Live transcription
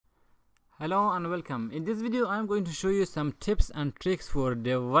Hello and welcome. In this video I am going to show you some tips and tricks for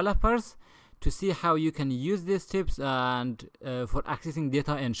developers to see how you can use these tips and for accessing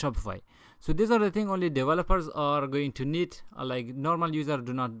data in Shopify. So these are the things only developers are going to need, like normal user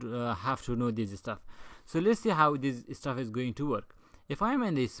do not have to know this stuff. So let's see how this stuff is going to work. If I am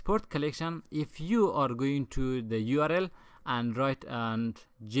in the sport collection, if you are going to the URL and write an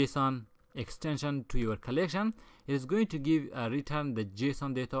JSON extension to your collection, it is going to give return the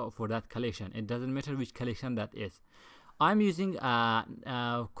JSON data for that collection. It doesn't matter which collection that is. I'm using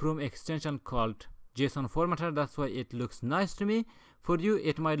a Chrome extension called JSON formatter. That's why it looks nice to me. For you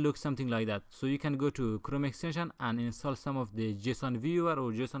it might look something like that. So you can go to Chrome extension and install some of the JSON viewer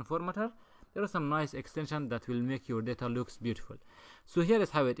or JSON formatter. There are some nice extensions that will make your data looks beautiful. So here is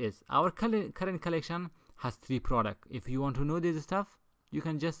how it is. Our current collection has 3 products. If you want to know this stuff, you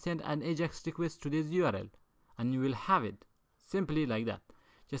can just send an AJAX request to this URL and you will have it simply like that.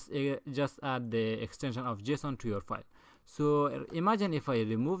 Just add the extension of JSON to your file. So imagine if I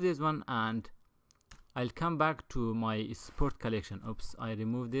remove this one and I'll come back to my sport collection. Oops, I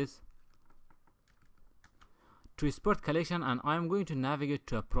remove this to sport collection and I'm going to navigate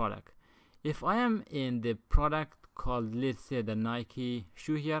to a product. If I am in the product called, let's say, the Nike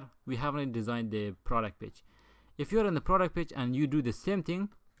shoe here, we haven't designed the product page. If you're in the product page and you do the same thing,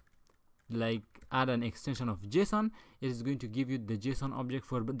 like add an extension of JSON, it is going to give you the JSON object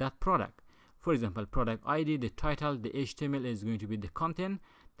for that product. For example, product ID, the title, the HTML is going to be the content,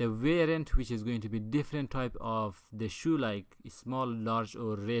 the variant, which is going to be different type of the shoe, like small, large,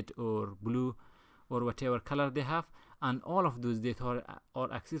 or red, or blue, or whatever color they have, and all of those data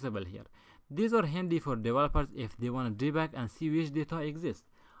are accessible here. These are handy for developers if they want to debug and see which data exists.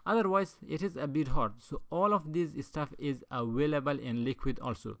 Otherwise it is a bit hard. So all of this stuff is available in Liquid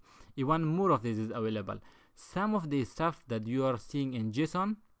also. Even more of this is available. Some of the stuff that you are seeing in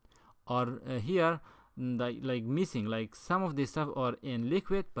JSON are here like missing. Like some of the stuff are in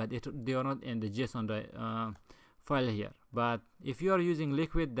Liquid, but they are not in the JSON file here. But if you are using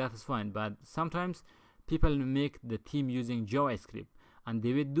Liquid, that is fine. But sometimes people make the theme using JavaScript, and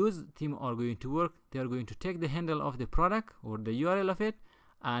the way those themes are going to work, they are going to take the handle of the product or the URL of it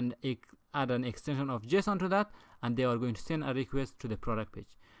and add an extension of JSON to that, and they are going to send a request to the product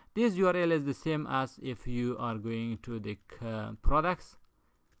page. This URL is the same as if you are going to the products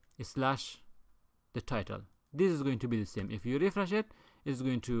 / the title. This is going to be the same. If you refresh it, it's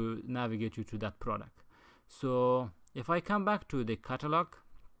going to navigate you to that product. So if I come back to the catalog,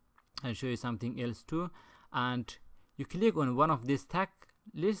 I'll show you something else too, and you click on one of these tags.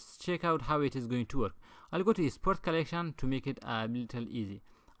 Let's check out how it is going to work. I'll go to sport collection to make it a little easy.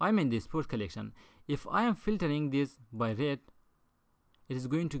 I'm in the sport collection. If I am filtering this by red, it is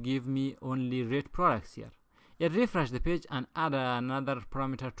going to give me only red products here. It refresh the page and add another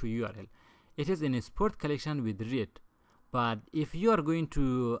parameter to URL. It is in a sport collection with red. But if you are going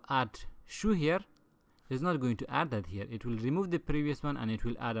to add shoe here, it is not going to add that here. It will remove the previous one and it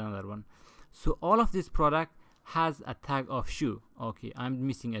will add another one. So all of this product has a tag of shoe. Okay, I'm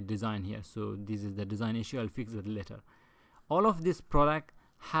missing a design here, so this is the design issue. I'll fix it later. All of this product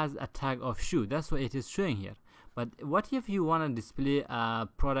has a tag of shoe. That's what it is showing here. But what if you want to display a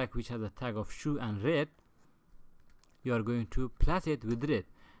product which has a tag of shoe and red? You are going to place it with red.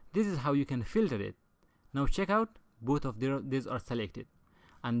 This is how you can filter it. Now check out, both of these are selected,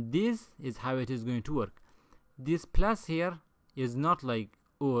 and this is how it is going to work. This plus here is not like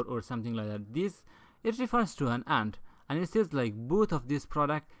or something like that. This, it refers to an and it says like both of these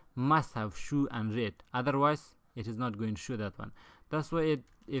product must have shoe and red, otherwise it is not going to show that one. That's why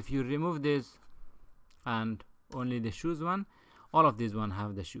if you remove this and only the shoes one, all of these one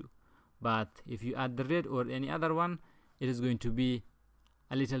have the shoe. But if you add the red or any other one, it is going to be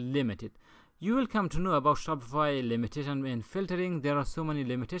a little limited. You will come to know about Shopify limitation in filtering. There are so many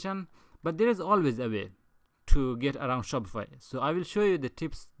limitations, but there is always a way to get around Shopify. So I will show you the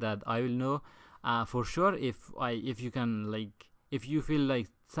tips that I will know for sure. If you can, like, if you feel like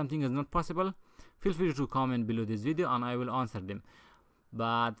something is not possible, feel free to comment below this video and I will answer them.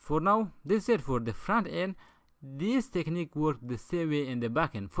 But for now, this is it for the front end. This technique works the same way in the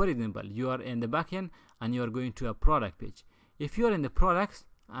back end. For example, you are in the back end and you are going to a product page. If you are in the products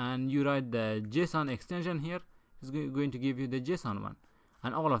and you write the JSON extension here, it's going to give you the JSON one,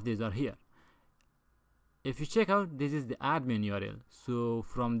 and all of these are here. If you check out, this is the admin URL. So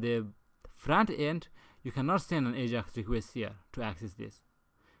from the front end, you cannot send an AJAX request here to access this.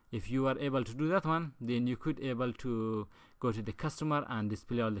 If you are able to do that one, then you could able to go to the customer and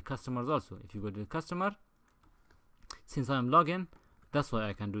display all the customers also. If you go to the customer, since I am logged in, that's why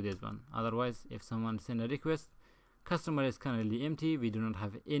I can do this one. Otherwise, if someone send a request, customer is currently empty. We do not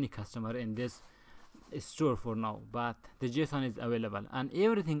have any customer in this store for now, but the JSON is available, and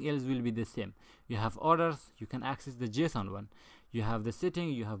everything else will be the same. You have orders, you can access the JSON one. You have the setting,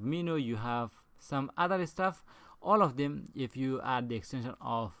 you have menu, you have some other stuff. All of them, if you add the extension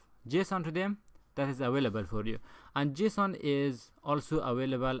of JSON to them, that is available for you. And JSON is also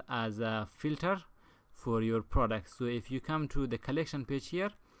available as a filter for your product. So if you come to the collection page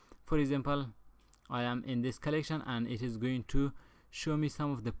here, for example, I am in this collection and it is going to show me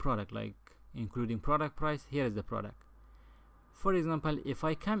some of the product, like including product price. Here is the product. For example, if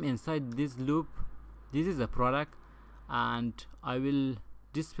I come inside this loop, this is a product, and I will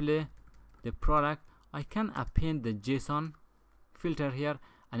display the product. I can append the JSON filter here,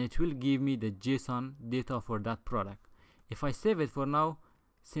 and it will give me the JSON data for that product. If I save it for now,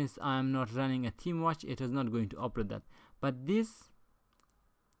 since I am not running a theme watch, it is not going to upload that, but this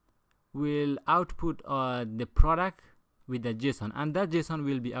will output the product with the JSON, and that JSON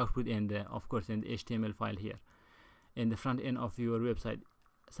will be output in the, of course, in the HTML file here in the front end of your website,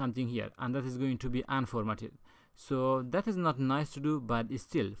 something here, and that is going to be unformatted. So that is not nice to do, but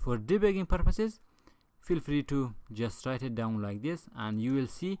still for debugging purposes, feel free to just write it down like this, and you will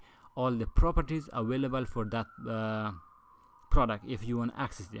see all the properties available for that product if you want to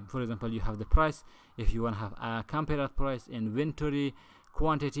access them. For example, you have the price. If you want to have a compared price, inventory,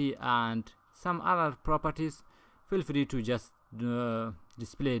 quantity, and some other properties, feel free to just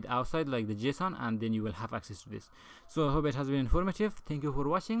display it outside like the JSON, and then you will have access to this. So I hope it has been informative. Thank you for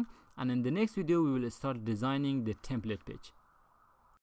watching, and in the next video we will start designing the template page.